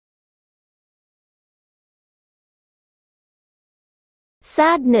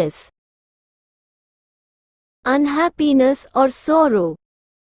sadness, unhappiness or sorrow.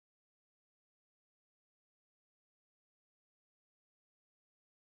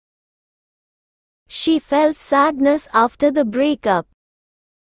 She felt sadness after the breakup.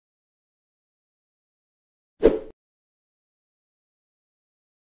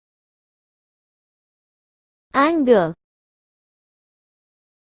 Anger,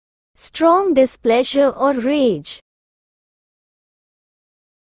 strong displeasure or rage.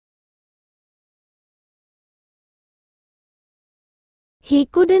 He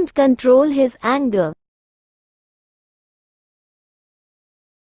couldn't control his anger.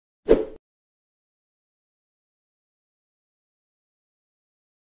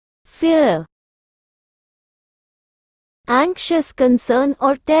 Fear, anxious concern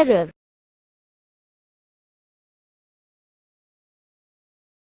or terror.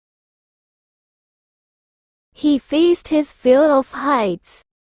 He faced his fear of heights.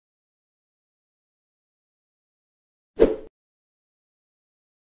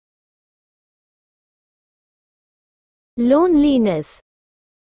 Loneliness,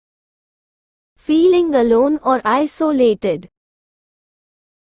 feeling alone or isolated.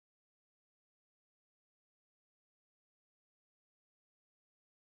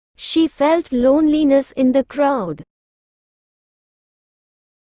 She felt loneliness in the crowd.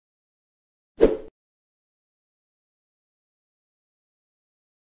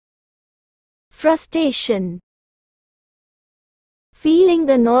 Frustration, feeling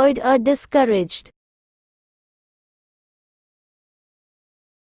annoyed or discouraged.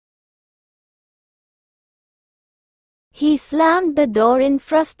 He slammed the door in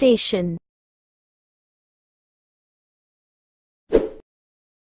frustration.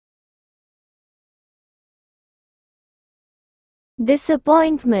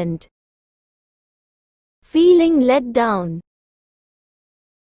 Disappointment, feeling let down.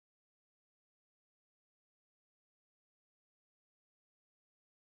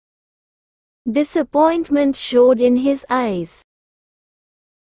 Disappointment showed in his eyes.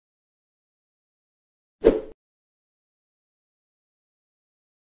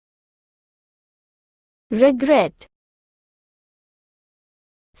 Regret,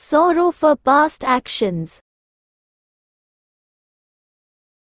 sorrow for past actions.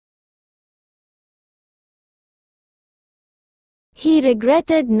 He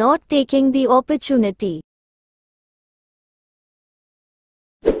regretted not taking the opportunity.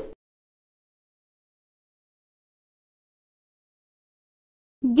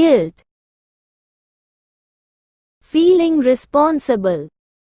 Guilt, feeling responsible.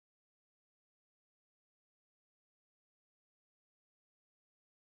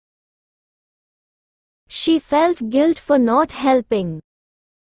 She felt guilt for not helping.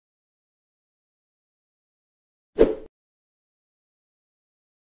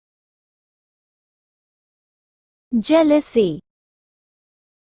 Jealousy,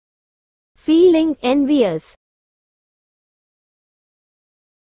 feeling envious.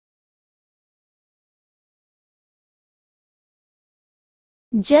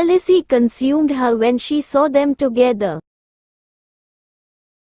 Jealousy consumed her when she saw them together.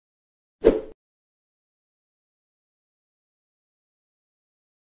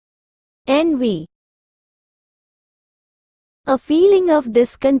 Envy, a feeling of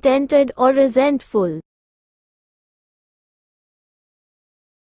discontented or resentful.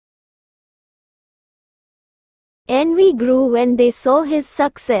 Envy grew when they saw his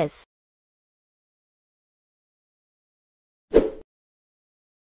success.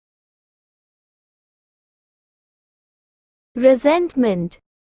 Resentment,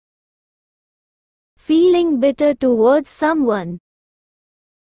 feeling bitter towards someone.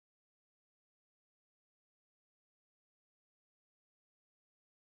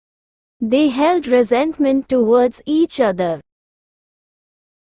 They held resentment towards each other.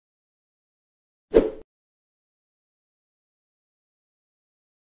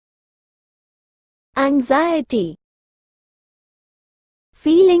 Anxiety,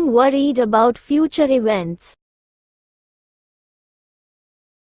 feeling worried about future events.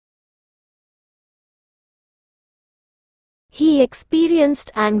 He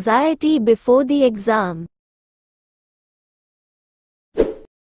experienced anxiety before the exam.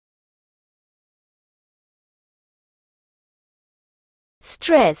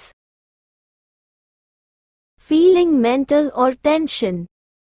 Stress, feeling mental or tension.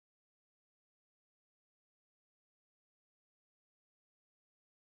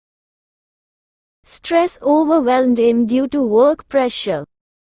 Stress overwhelmed him due to work pressure.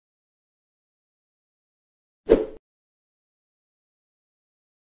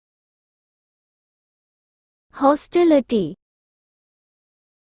 Hostility,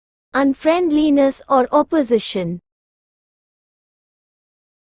 unfriendliness or opposition.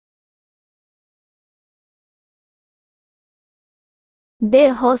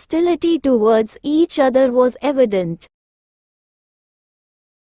 Their hostility towards each other was evident.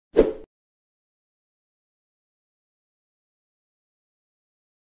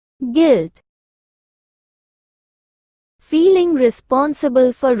 Guilt. Feeling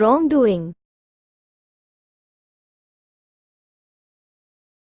responsible for wrongdoing.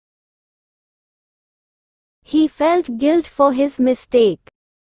 He felt guilt for his mistake.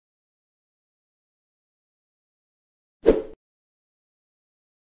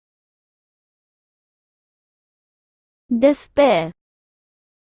 Despair.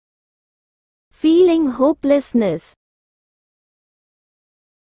 Feeling hopelessness.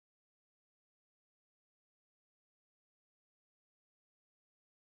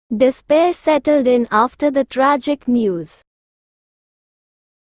 Despair settled in after the tragic news.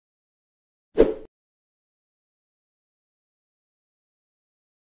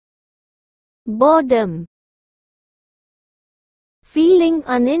 Boredom. Feeling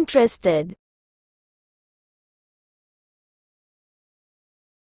uninterested.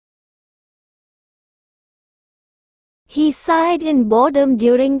 He sighed in boredom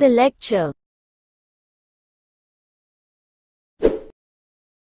during the lecture.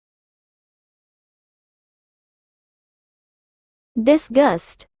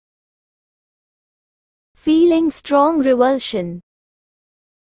 Disgust. Feeling strong revulsion.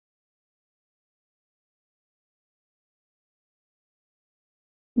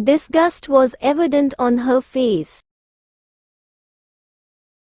 Disgust was evident on her face.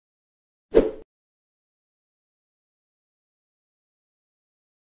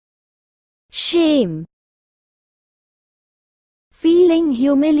 Shame. Feeling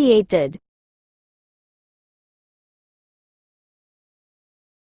humiliated.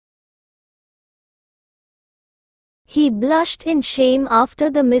 He blushed in shame after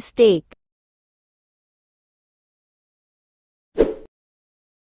the mistake.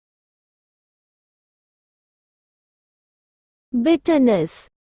 Bitterness.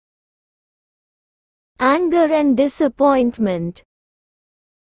 Anger and disappointment.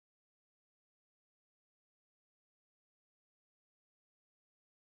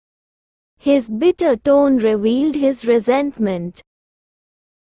 His bitter tone revealed his resentment.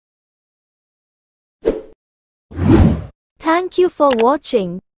 Thank you for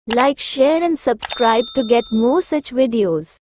watching. Like, share and subscribe to get more such videos.